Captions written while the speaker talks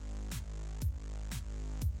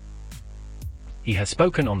He has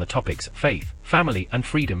spoken on the topics faith, family, and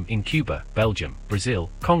freedom in Cuba, Belgium, Brazil,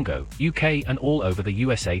 Congo, UK, and all over the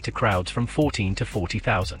USA to crowds from 14 to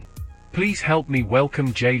 40,000. Please help me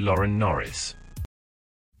welcome J. Loren Norris.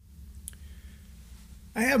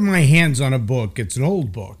 I have my hands on a book. It's an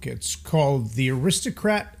old book. It's called The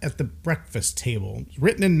Aristocrat at the Breakfast Table. It's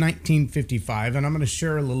written in 1955, and I'm going to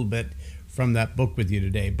share a little bit from that book with you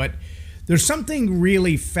today. But there's something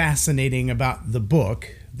really fascinating about the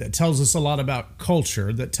book that tells us a lot about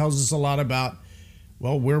culture, that tells us a lot about,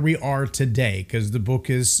 well, where we are today, because the book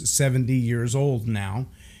is 70 years old now.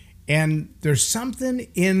 And there's something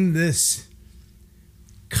in this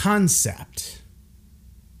concept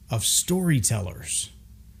of storytellers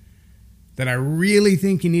that I really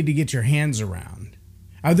think you need to get your hands around.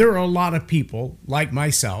 There are a lot of people, like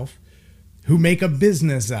myself, who make a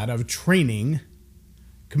business out of training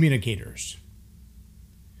communicators.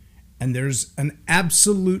 And there's an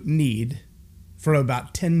absolute need for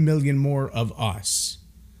about 10 million more of us,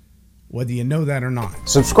 whether you know that or not.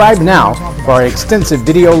 Subscribe now for our extensive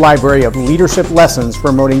video library of leadership lessons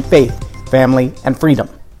promoting faith, family, and freedom.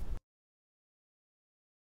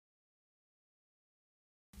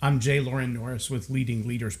 I'm J. Loren Norris with Leading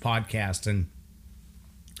Leaders Podcast, and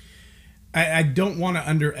I don't want to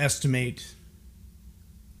underestimate,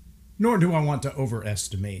 nor do I want to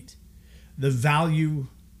overestimate, the value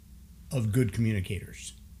of good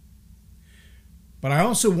communicators. But I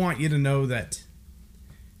also want you to know that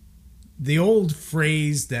the old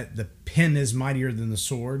phrase that the pen is mightier than the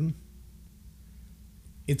sword,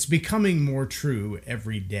 it's becoming more true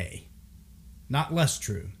every day, not less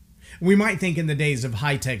true. We might think in the days of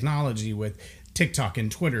high technology with TikTok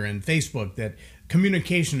and Twitter and Facebook that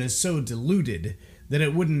communication is so diluted that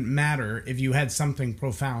it wouldn't matter if you had something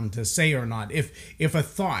profound to say or not. If a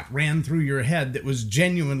thought ran through your head that was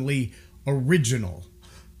genuinely original,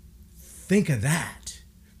 think of that.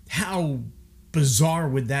 How bizarre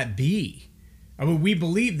would that be? I mean, we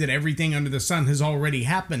believe that everything under the sun has already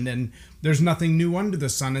happened and there's nothing new under the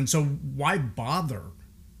sun, and so why bother,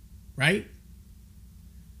 right?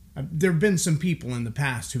 There have been some people in the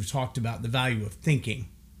past who've talked about the value of thinking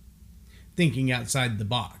outside the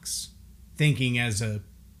box, thinking as a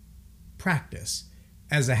practice,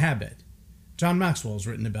 as a habit. John Maxwell's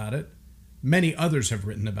written about it. Many others have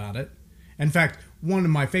written about it. In fact, one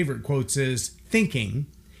of my favorite quotes is, "Thinking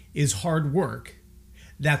is hard work.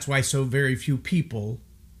 That's why so very few people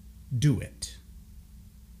do it."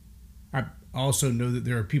 I also know that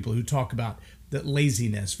there are people who talk about that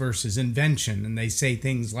laziness versus invention, and they say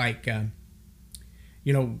things like,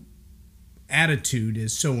 attitude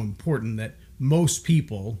is so important that most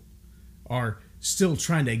people are still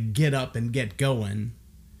trying to get up and get going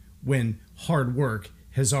when hard work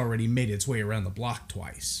has already made its way around the block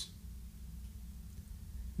twice.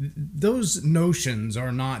 Those notions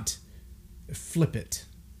are not flippant.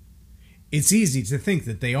 It's easy to think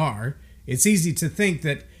that they are. It's easy to think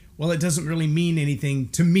that, well, it doesn't really mean anything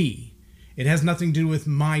to me. It has nothing to do with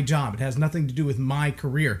my job. It has nothing to do with my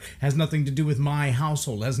career. It has nothing to do with my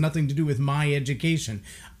household. It has nothing to do with my education.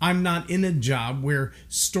 I'm not in a job where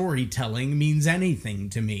storytelling means anything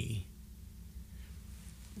to me.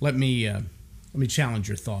 Let me challenge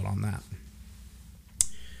your thought on that.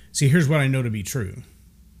 See, here's what I know to be true.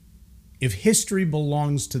 If history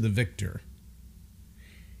belongs to the victor,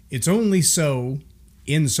 it's only so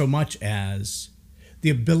in so much as the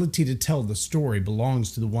ability to tell the story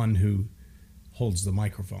belongs to the one who holds the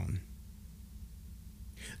microphone.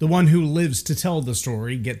 The one who lives to tell the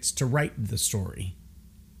story gets to write the story.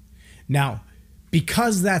 Now,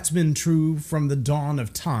 because that's been true from the dawn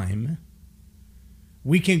of time,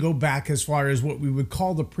 we can go back as far as what we would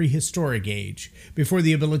call the prehistoric age, before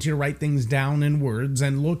the ability to write things down in words,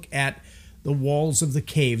 and look at the walls of the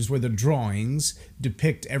caves where the drawings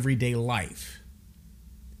depict everyday life.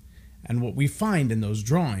 And what we find in those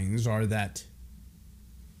drawings are that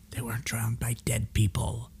they weren't drawn by dead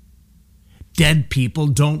people. Dead people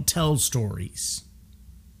don't tell stories.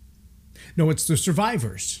 No, it's the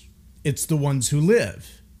survivors. It's the ones who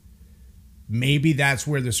live. Maybe that's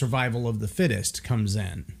where the survival of the fittest comes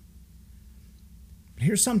in. But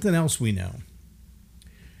here's something else we know.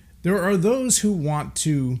 There are those who want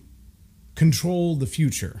to control the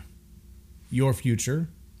future, your future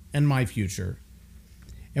and my future.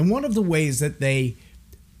 And one of the ways that they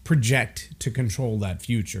project to control that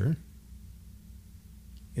future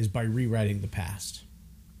is by rewriting the past.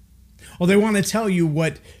 Or they want to tell you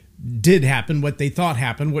what did happen, what they thought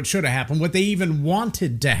happened, what should have happened, what they even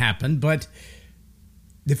wanted to happen. But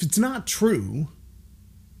if it's not true,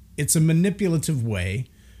 it's a manipulative way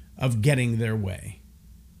of getting their way.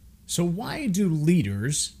 So why do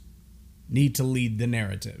leaders need to lead the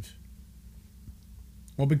narrative?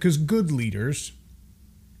 Well, because good leaders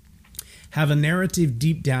have a narrative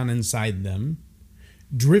deep down inside them,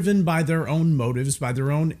 driven by their own motives, by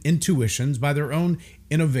their own intuitions, by their own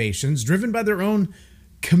innovations, driven by their own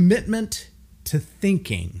commitment to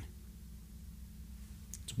thinking.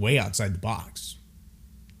 It's way outside the box.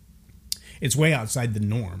 It's way outside the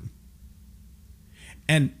norm.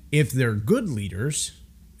 And if they're good leaders,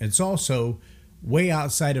 it's also way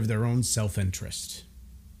outside of their own self-interest.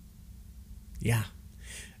 Yeah.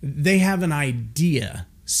 They have an idea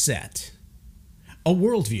set, a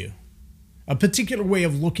worldview, a particular way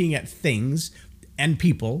of looking at things and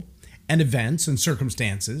people and events and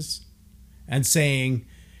circumstances and saying,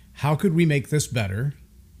 how could we make this better?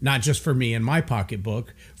 Not just for me and my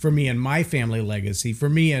pocketbook, for me and my family legacy, for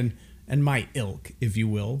me and my ilk, if you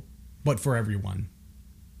will, but for everyone.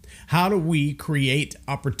 How do we create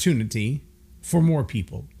opportunity for more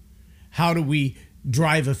people? How do we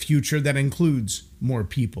drive a future that includes more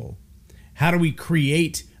people? How do we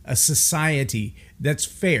create a society that's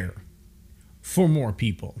fair for more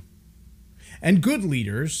people? And good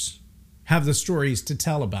leaders have the stories to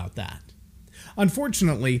tell about that.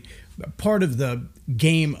 Unfortunately, part of the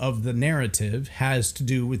game of the narrative has to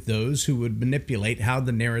do with those who would manipulate how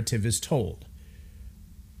the narrative is told.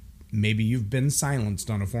 Maybe you've been silenced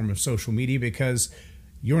on a form of social media because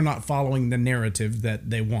you're not following the narrative that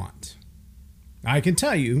they want. I can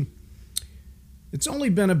tell you, it's only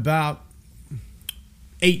been about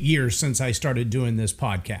 8 years since I started doing this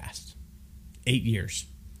podcast. 8 years.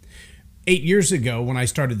 8 years ago, when I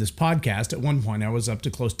started this podcast, at one point I was up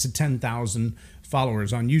to close to 10,000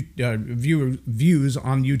 followers on views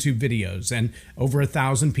on YouTube videos, and over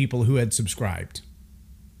 1,000 people who had subscribed.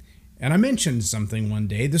 And I mentioned something one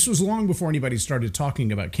day. This was long before anybody started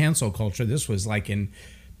talking about cancel culture. This was like in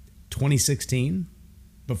 2016,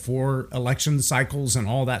 before election cycles and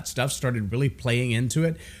all that stuff started really playing into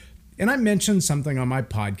it. And I mentioned something on my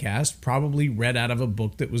podcast, probably read out of a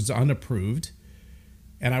book that was unapproved.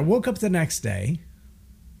 And I woke up the next day,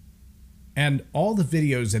 and all the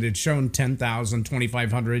videos that had shown 10,000,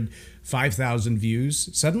 2,500, 5,000 views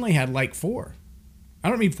suddenly had like 4. I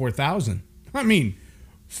don't mean 4,000. I mean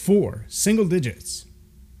 4, single digits.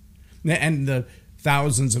 And the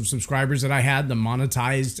thousands of subscribers that I had, the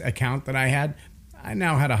monetized account that I had, I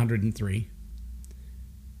now had 103.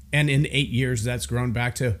 And in 8 years, that's grown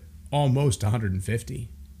back to almost 150.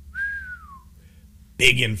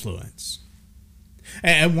 Big influence.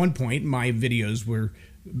 At one point, my videos were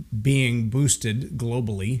being boosted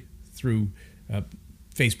globally through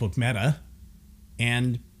Facebook Meta,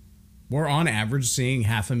 and we're on average seeing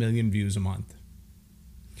 500,000 views a month.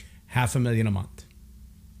 500,000 a month.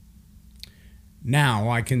 Now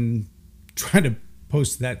I can try to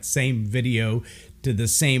post that same video to the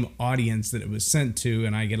same audience that it was sent to,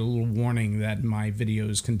 and I get a little warning that my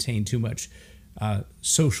videos contain too much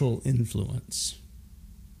social influence.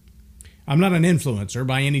 I'm not an influencer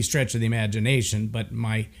by any stretch of the imagination, but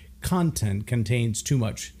my content contains too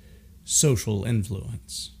much social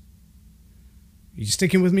influence. You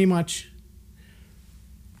sticking with me much?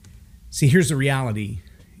 See, here's the reality.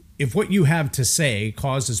 If what you have to say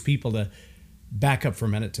causes people to back up for a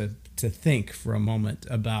minute, to think for a moment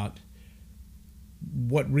about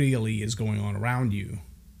what really is going on around you,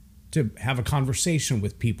 to have a conversation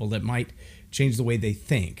with people that might change the way they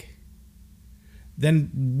think,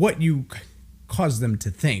 then what you cause them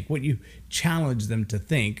to think, what you challenge them to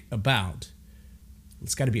think about,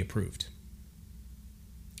 it's got to be approved.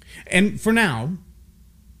 And for now,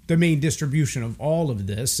 the main distribution of all of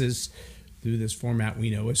this is through this format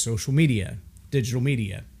we know as social media, digital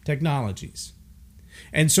media, technologies.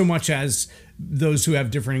 And so much as those who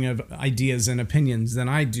have differing ideas and opinions than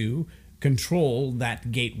I do control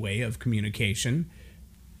that gateway of communication,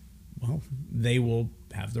 well, they will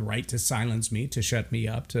have the right to silence me, to shut me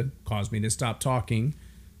up, to cause me to stop talking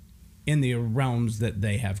in the realms that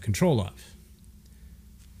they have control of.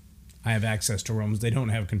 I have access to realms they don't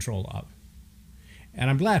have control of. And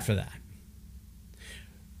I'm glad for that.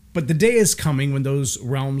 But the day is coming when those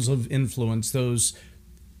realms of influence, those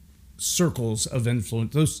circles of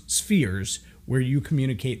influence, those spheres where you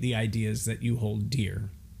communicate the ideas that you hold dear,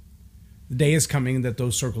 the day is coming that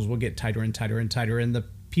those circles will get tighter and tighter and tighter, and the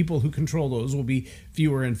people who control those will be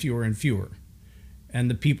fewer and fewer and fewer. And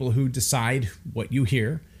the people who decide what you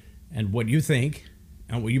hear and what you think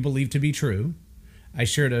and what you believe to be true. I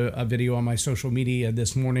shared a video on my social media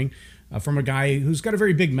this morning from a guy who's got a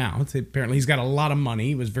very big mouth. Apparently he's got a lot of money.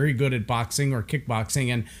 He was very good at boxing or kickboxing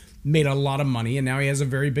and made a lot of money. And now he has a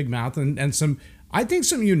very big mouth and some I think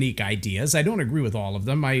some unique ideas. I don't agree with all of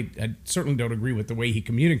them. I certainly don't agree with the way he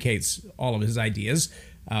communicates all of his ideas.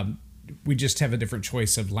 We just have a different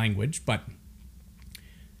choice of language, but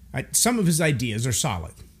some of his ideas are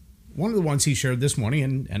solid. One of the ones he shared this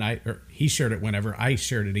morning, he shared it whenever I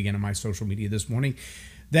shared it again on my social media this morning,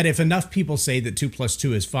 that if enough people say that 2 +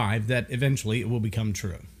 2 is 5, that eventually it will become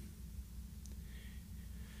true.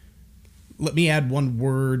 Let me add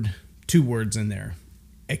two words in there.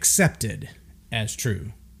 Accepted as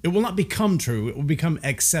true. It will not become true. It will become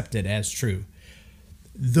accepted as true.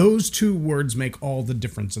 Those 2 words make all the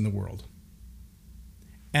difference in the world.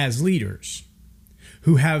 As leaders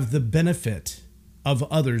who have the benefit of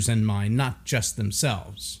others in mind, not just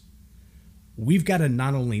themselves, we've got to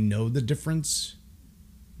not only know the difference,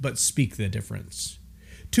 but speak the difference.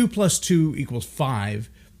 2 + 2 = 5.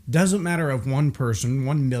 Doesn't matter if one person,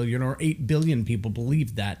 1 million, or 8 billion people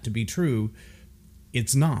believe that to be true.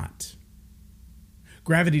 It's not.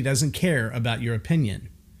 Gravity doesn't care about your opinion.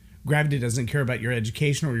 Gravity doesn't care about your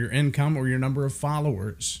education or your income or your number of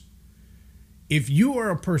followers. If you are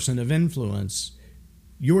a person of influence,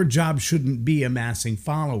 your job shouldn't be amassing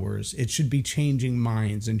followers. It should be changing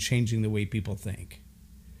minds and changing the way people think.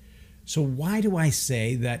 So why do I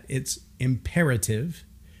say that it's imperative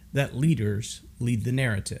that leaders lead the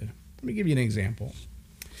narrative? Let me give you an example.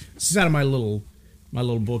 This is out of my little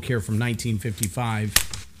book here from 1955.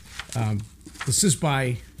 This is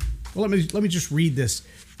by, well, let me just read this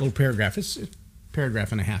little paragraph. It's a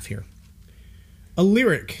paragraph and a half here. A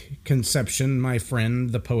lyric conception, my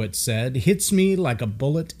friend, the poet said, hits me like a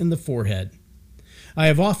bullet in the forehead. I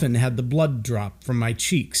have often had the blood drop from my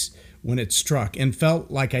cheeks when it struck and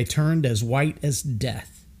felt like I turned as white as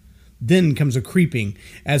death. Then comes a creeping,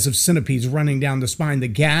 as of centipedes running down the spine, the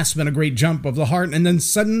gasp and a great jump of the heart, and then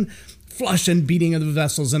sudden flush and beating of the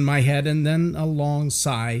vessels in my head, and then a long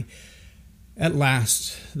sigh. At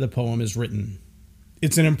last, the poem is written.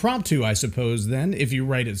 It's an impromptu, I suppose, then, if you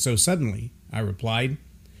write it so suddenly, I replied.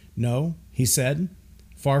 No, he said,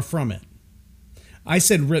 far from it. I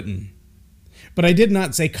said written, but I did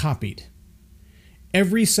not say copied.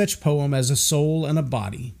 Every such poem has a soul and a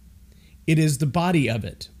body. It is the body of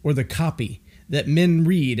it, or the copy, that men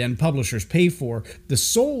read and publishers pay for. The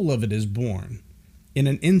soul of it is born. In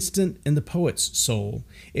an instant in the poet's soul,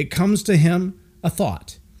 it comes to him a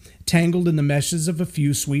thought, tangled in the meshes of a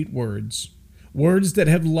few sweet words. Words that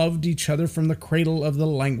have loved each other from the cradle of the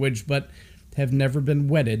language, but have never been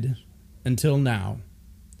wedded until now.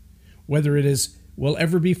 Whether it will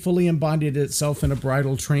ever be fully embodied itself in a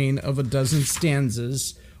bridal train of a dozen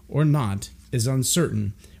stanzas or not is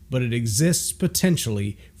uncertain, but it exists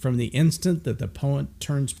potentially from the instant that the poet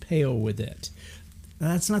turns pale with it. Now,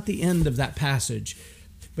 that's not the end of that passage,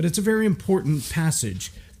 but it's a very important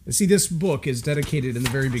passage. See, this book is dedicated in the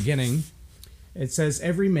very beginning. It says,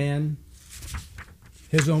 every man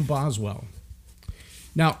his own Boswell.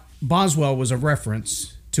 Now, Boswell was a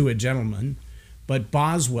reference to a gentleman, but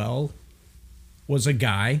Boswell was a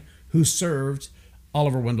guy who served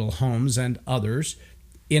Oliver Wendell Holmes and others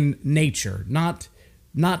in nature, not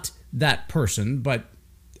that person, but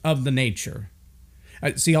of the nature.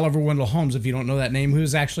 See, Oliver Wendell Holmes, if you don't know that name, who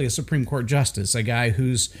is actually a Supreme Court justice, a guy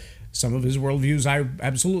whose some of his worldviews I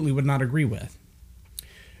absolutely would not agree with.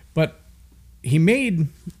 But he made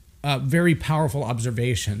a very powerful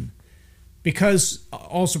observation, because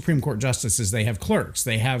all Supreme Court justices, they have clerks.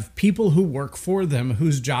 They have people who work for them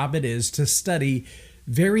whose job it is to study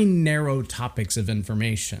very narrow topics of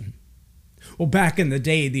information. Well, back in the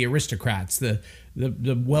day, the aristocrats, the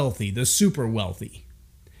wealthy, the super wealthy,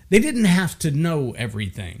 they didn't have to know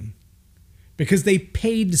everything because they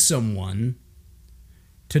paid someone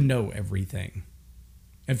to know everything.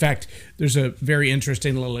 In fact, there's a very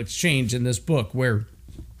interesting little exchange in this book where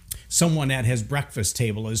someone at his breakfast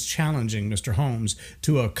table is challenging Mr. Holmes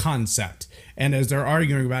to a concept. And as they're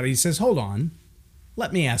arguing about it, he says, hold on,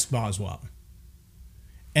 let me ask Boswell.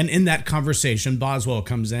 And in that conversation, Boswell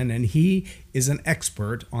comes in and he is an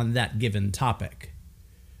expert on that given topic.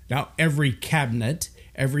 Now, every cabinet,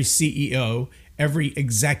 every CEO, every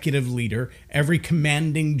executive leader, every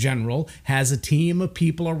commanding general has a team of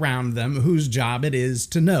people around them whose job it is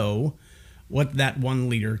to know what that one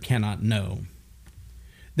leader cannot know.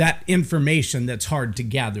 That information that's hard to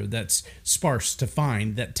gather, that's sparse to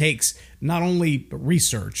find, that takes not only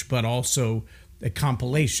research, but also a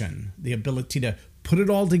compilation, the ability to put it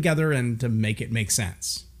all together and to make it make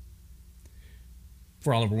sense.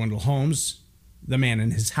 For Oliver Wendell Holmes, the man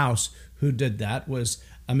in his house who did that was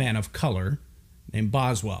a man of color named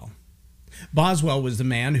Boswell. Boswell was the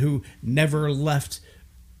man who never left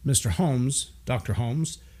Mr. Holmes, Dr.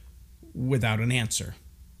 Holmes, without an answer.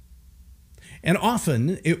 And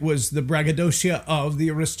often it was the braggadocio of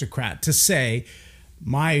the aristocrat to say,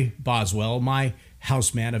 my Boswell, my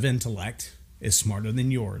houseman of intellect, is smarter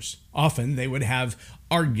than yours. Often they would have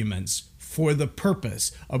arguments for the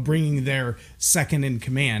purpose of bringing their second in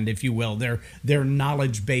command, if you will, their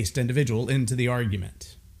knowledge-based individual into the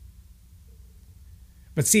argument.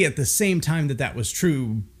 But see, at the same time that was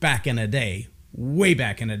true back in a day, way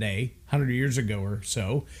back in a day, 100 years ago or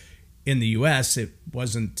so, in the U.S., it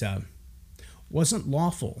wasn't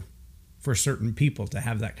lawful for certain people to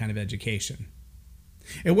have that kind of education.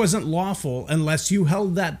 It wasn't lawful unless you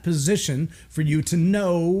held that position for you to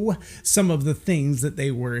know some of the things that they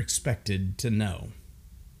were expected to know.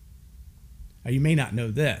 Now, you may not know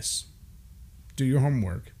this. Do your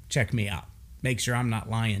homework. Check me out. Make sure I'm not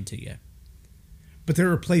lying to you. But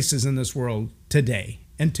there are places in this world today,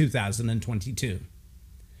 in 2022,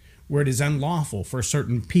 where it is unlawful for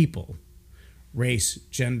certain people, race,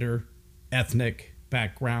 gender, ethnic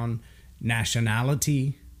background,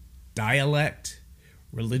 nationality, dialect,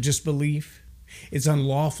 religious belief, it's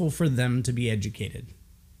unlawful for them to be educated.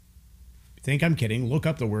 If you think I'm kidding, look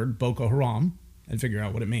up the word Boko Haram and figure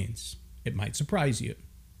out what it means. It might surprise you.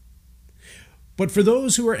 But for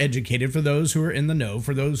those who are educated, for those who are in the know,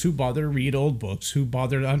 for those who bother to read old books, who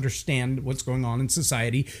bother to understand what's going on in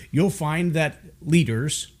society, you'll find that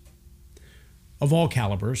leaders of all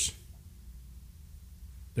calibers,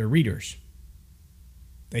 they're readers.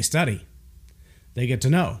 They study. They get to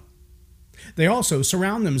know. They also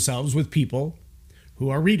surround themselves with people who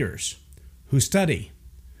are readers, who study,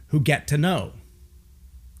 who get to know.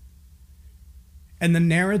 And the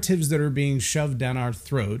narratives that are being shoved down our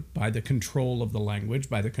throat by the control of the language,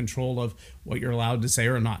 by the control of what you're allowed to say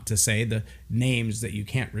or not to say, the names that you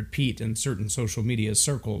can't repeat in certain social media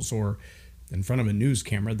circles or in front of a news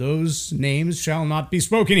camera, those names shall not be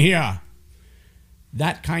spoken here.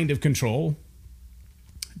 That kind of control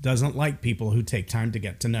doesn't like people who take time to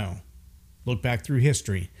get to know. Look back through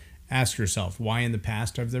history. Ask yourself, why in the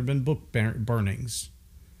past have there been book burnings?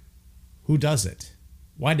 Who does it?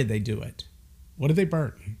 Why did they do it? What did they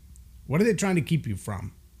burn? What are they trying to keep you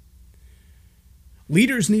from?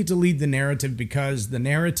 Leaders need to lead the narrative because the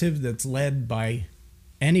narrative that's led by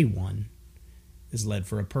anyone is led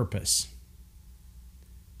for a purpose.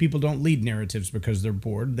 People don't lead narratives because they're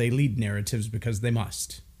bored. They lead narratives because they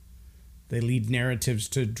must. They lead narratives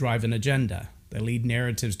to drive an agenda. They lead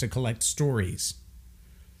narratives to collect stories.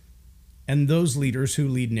 And those leaders who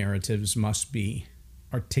lead narratives must be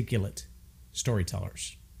articulate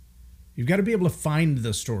storytellers. You've got to be able to find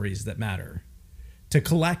the stories that matter, to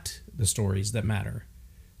collect the stories that matter,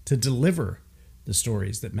 to deliver the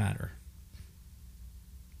stories that matter.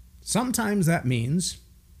 Sometimes that means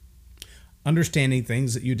understanding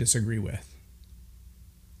things that you disagree with,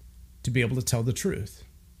 to be able to tell the truth,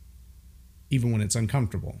 even when it's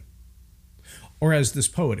uncomfortable. Or as this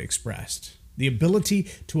poet expressed, the ability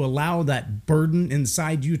to allow that burden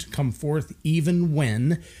inside you to come forth even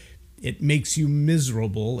when it makes you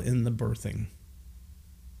miserable in the birthing.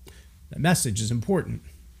 The message is important.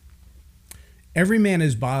 Every Man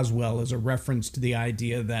is Boswell is a reference to the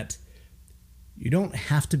idea that you don't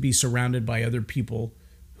have to be surrounded by other people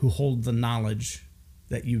who hold the knowledge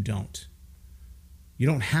that you don't. You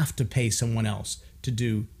don't have to pay someone else to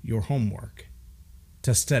do your homework,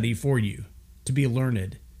 to study for you, to be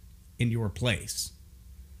learned in your place.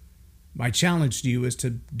 My challenge to you is to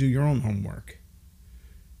do your own homework,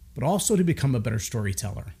 but also to become a better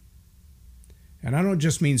storyteller. And I don't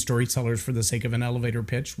just mean storytellers for the sake of an elevator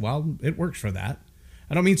pitch. Well, it works for that.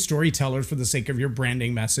 I don't mean storytellers for the sake of your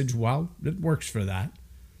branding message. Well, it works for that.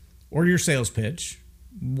 Or your sales pitch.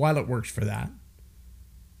 While it works for that.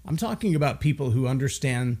 I'm talking about people who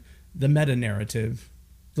understand the meta-narrative,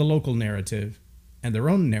 the local narrative, and their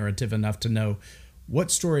own narrative enough to know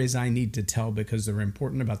what stories I need to tell because they're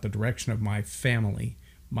important about the direction of my family,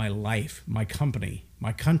 my life, my company,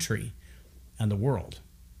 my country, and the world.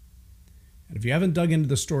 And if you haven't dug into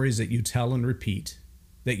the stories that you tell and repeat,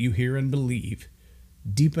 that you hear and believe,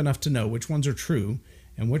 deep enough to know which ones are true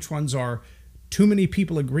and which ones are too many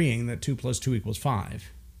people agreeing that 2 + 2 = 5.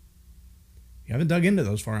 If you haven't dug into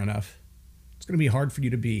those far enough, it's going to be hard for you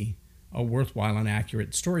to be a worthwhile and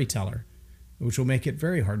accurate storyteller, which will make it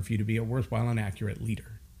very hard for you to be a worthwhile and accurate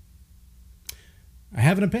leader. I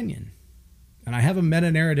have an opinion, and I have a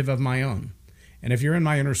meta-narrative of my own. And if you're in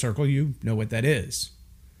my inner circle, you know what that is.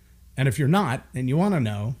 And if you're not, and you want to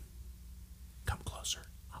know, come closer,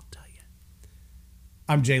 I'll tell you.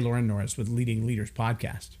 I'm J. Loren Norris with Leading Leaders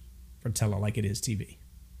Podcast for Tell It Like It Is TV.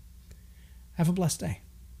 Have a blessed day.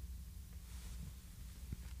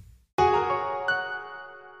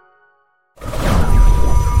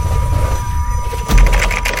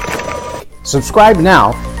 Subscribe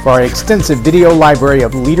now for our extensive video library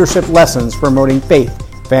of leadership lessons promoting faith,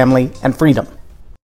 family, and freedom.